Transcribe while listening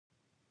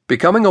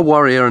Becoming a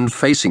warrior and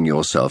facing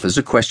yourself is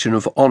a question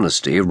of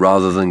honesty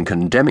rather than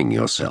condemning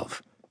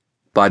yourself.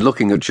 By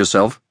looking at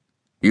yourself,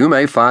 you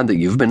may find that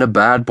you've been a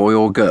bad boy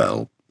or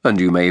girl, and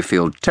you may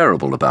feel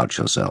terrible about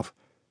yourself.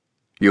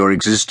 Your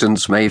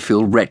existence may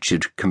feel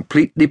wretched,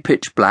 completely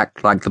pitch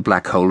black like the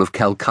black hole of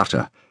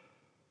Calcutta.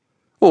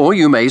 Or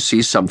you may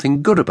see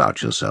something good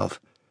about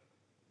yourself.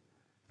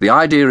 The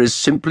idea is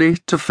simply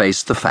to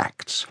face the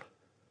facts.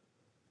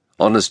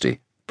 Honesty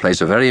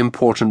plays a very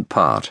important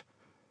part.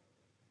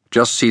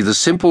 Just see the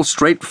simple,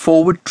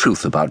 straightforward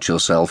truth about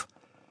yourself.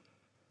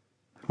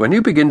 When you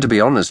begin to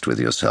be honest with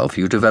yourself,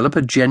 you develop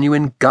a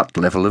genuine gut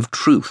level of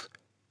truth.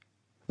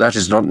 That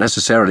is not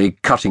necessarily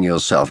cutting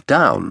yourself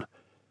down.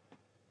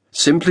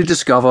 Simply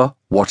discover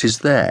what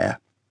is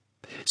there.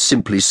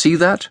 Simply see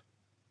that,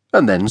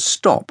 and then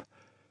stop.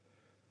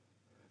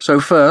 So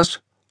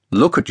first,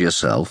 look at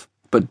yourself,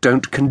 but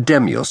don't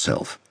condemn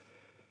yourself.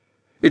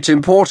 It's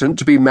important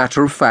to be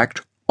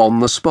matter-of-fact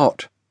on the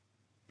spot.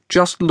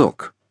 Just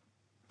look.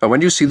 And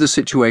when you see the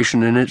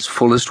situation in its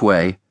fullest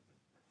way,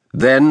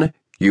 then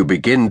you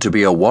begin to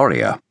be a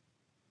warrior.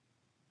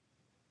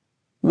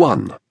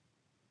 1.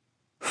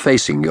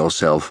 Facing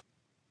yourself.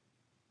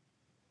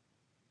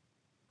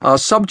 Our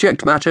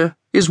subject matter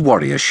is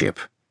warriorship.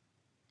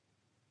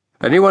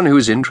 Anyone who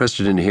is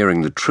interested in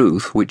hearing the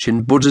truth, which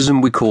in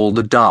Buddhism we call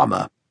the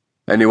Dharma,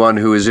 anyone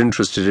who is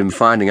interested in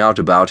finding out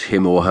about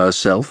him or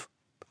herself,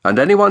 and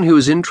anyone who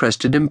is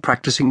interested in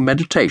practicing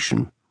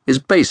meditation is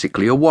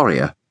basically a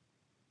warrior.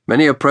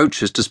 Many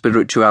approaches to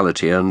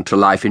spirituality and to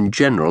life in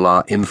general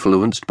are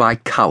influenced by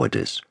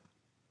cowardice.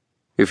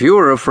 If you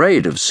are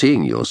afraid of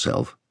seeing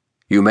yourself,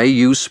 you may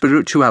use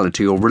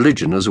spirituality or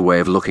religion as a way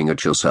of looking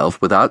at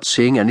yourself without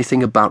seeing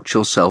anything about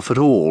yourself at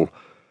all.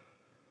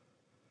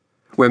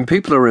 When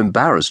people are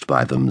embarrassed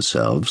by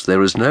themselves,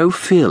 there is no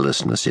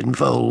fearlessness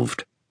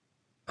involved.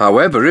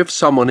 However, if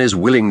someone is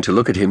willing to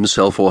look at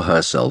himself or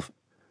herself,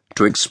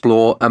 to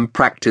explore and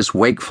practice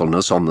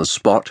wakefulness on the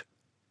spot,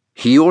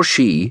 he or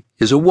she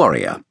is a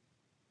warrior.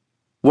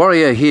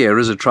 Warrior here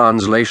is a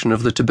translation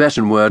of the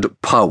Tibetan word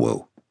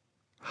pawu.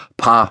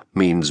 Pa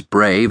means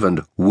brave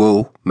and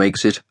wu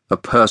makes it a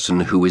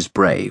person who is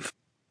brave.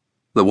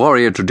 The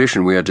warrior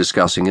tradition we are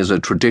discussing is a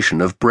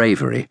tradition of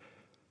bravery.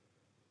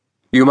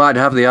 You might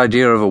have the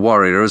idea of a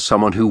warrior as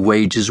someone who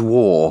wages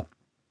war,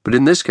 but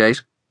in this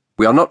case,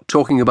 we are not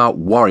talking about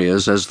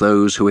warriors as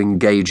those who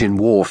engage in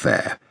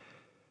warfare.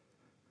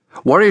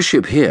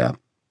 Warriorship here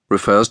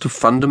refers to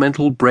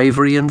fundamental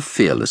bravery and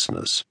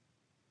fearlessness.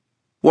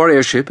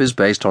 Warriorship is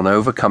based on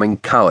overcoming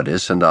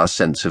cowardice and our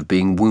sense of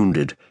being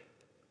wounded.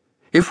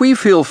 If we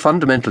feel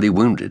fundamentally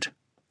wounded,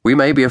 we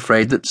may be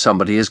afraid that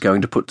somebody is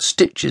going to put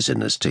stitches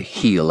in us to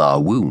heal our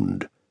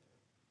wound.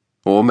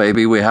 Or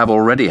maybe we have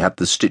already had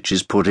the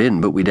stitches put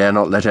in, but we dare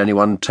not let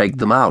anyone take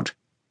them out.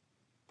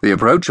 The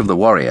approach of the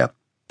warrior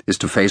is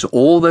to face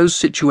all those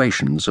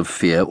situations of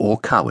fear or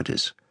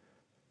cowardice.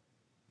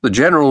 The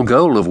general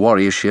goal of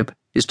warriorship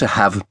is to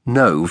have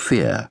no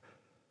fear.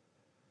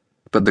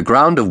 But the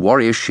ground of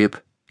warriorship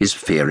is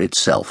fear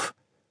itself.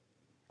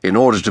 In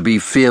order to be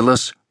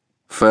fearless,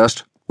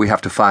 first we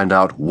have to find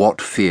out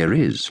what fear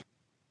is.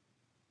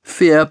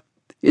 Fear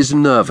is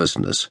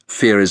nervousness,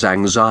 fear is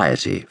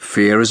anxiety,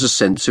 fear is a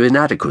sense of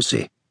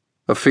inadequacy,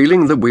 a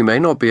feeling that we may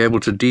not be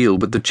able to deal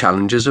with the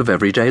challenges of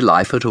everyday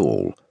life at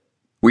all.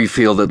 We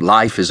feel that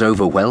life is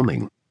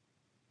overwhelming.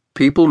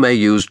 People may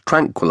use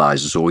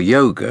tranquilizers or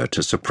yoga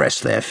to suppress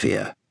their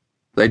fear.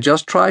 They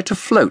just try to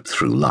float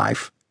through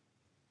life.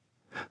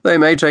 They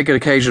may take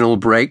occasional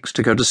breaks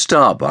to go to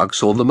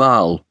Starbucks or the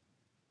Mall.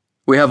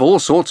 We have all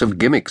sorts of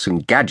gimmicks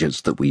and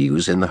gadgets that we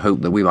use in the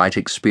hope that we might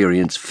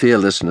experience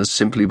fearlessness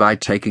simply by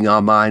taking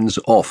our minds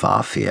off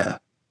our fear.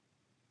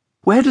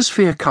 Where does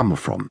fear come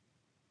from?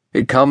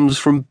 It comes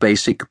from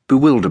basic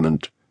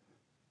bewilderment.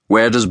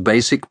 Where does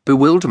basic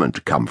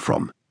bewilderment come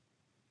from?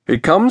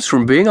 It comes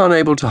from being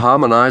unable to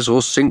harmonize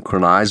or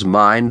synchronize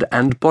mind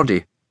and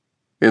body.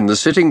 In the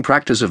sitting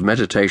practice of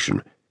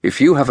meditation,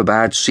 if you have a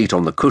bad seat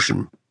on the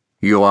cushion,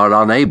 you are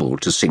unable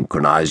to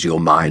synchronize your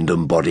mind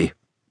and body.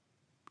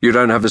 You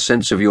don't have a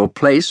sense of your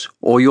place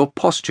or your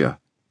posture.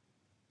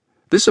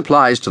 This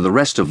applies to the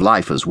rest of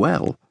life as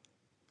well.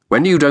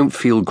 When you don't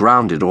feel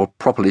grounded or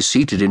properly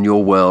seated in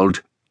your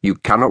world, you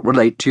cannot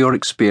relate to your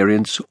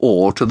experience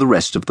or to the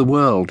rest of the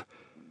world.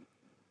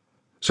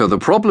 So the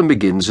problem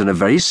begins in a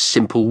very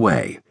simple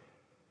way.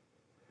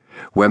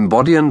 When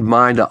body and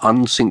mind are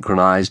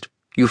unsynchronized,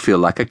 you feel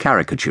like a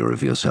caricature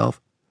of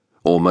yourself,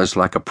 almost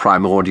like a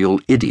primordial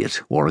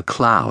idiot or a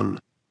clown.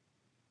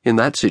 In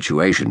that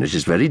situation, it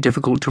is very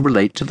difficult to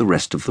relate to the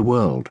rest of the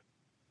world.